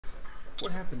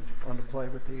What happened on the play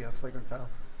with the flagrant foul?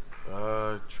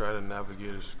 Try to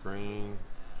navigate a screen.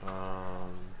 I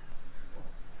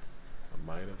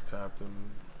might have tapped him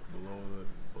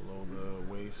below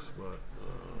the waist, but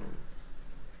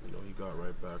you know, he got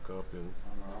right back up, and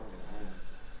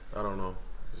I don't know.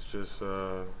 It's just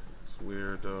it's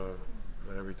weird that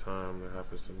every time it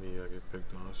happens to me, I get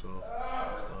picked on. So,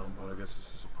 but I guess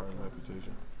it's just a part of my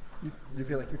reputation. You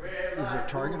feel like there's a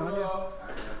target on you?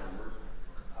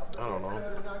 I don't know.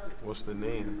 What's the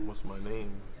name? What's my name?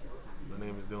 My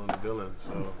name is Dillon,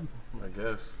 so I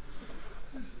guess.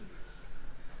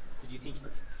 Did you think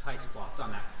Tice flopped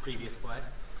on that previous play?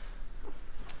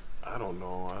 I don't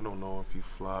know. I don't know if he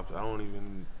flopped. I don't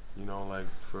even, you know, like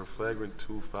for a flagrant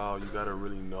 2 foul, you gotta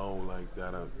really know like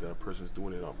that a person's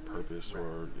doing it on purpose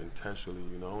or intentionally,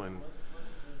 you know,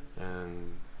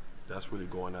 and that's really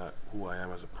going at who I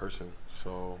am as a person.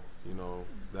 So, you know,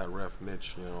 that ref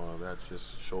Mitch, you know, that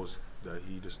just shows that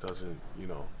he just doesn't, you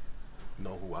know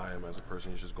who I am as a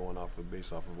person. He's just going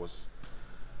based off of what's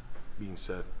being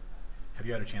said. Have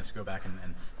you had a chance to go back and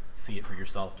see it for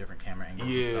yourself, different camera angles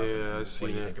and stuff? Yeah, I've seen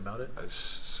it. What do you think about it?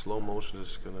 Slow motion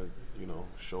is gonna, you know,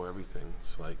 show everything.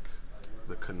 It's like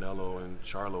the Canelo and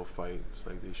Charlo fight. It's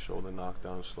like they show the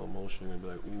knockdown in slow motion and be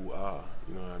like, ooh, ah,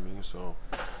 you know what I mean? So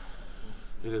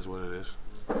it is what it is.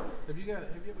 Have you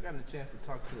ever gotten a chance to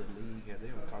talk to the league? Have they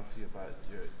ever talked to you about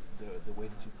the way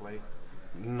that you play?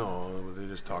 No, they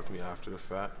just talked to me after the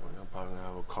fact. I'm probably gonna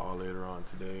have a call later on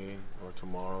today or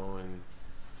tomorrow and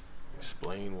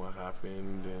explain what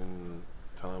happened and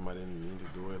tell them I didn't mean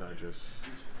to do it. I just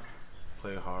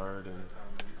play hard and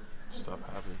stuff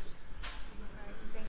happens.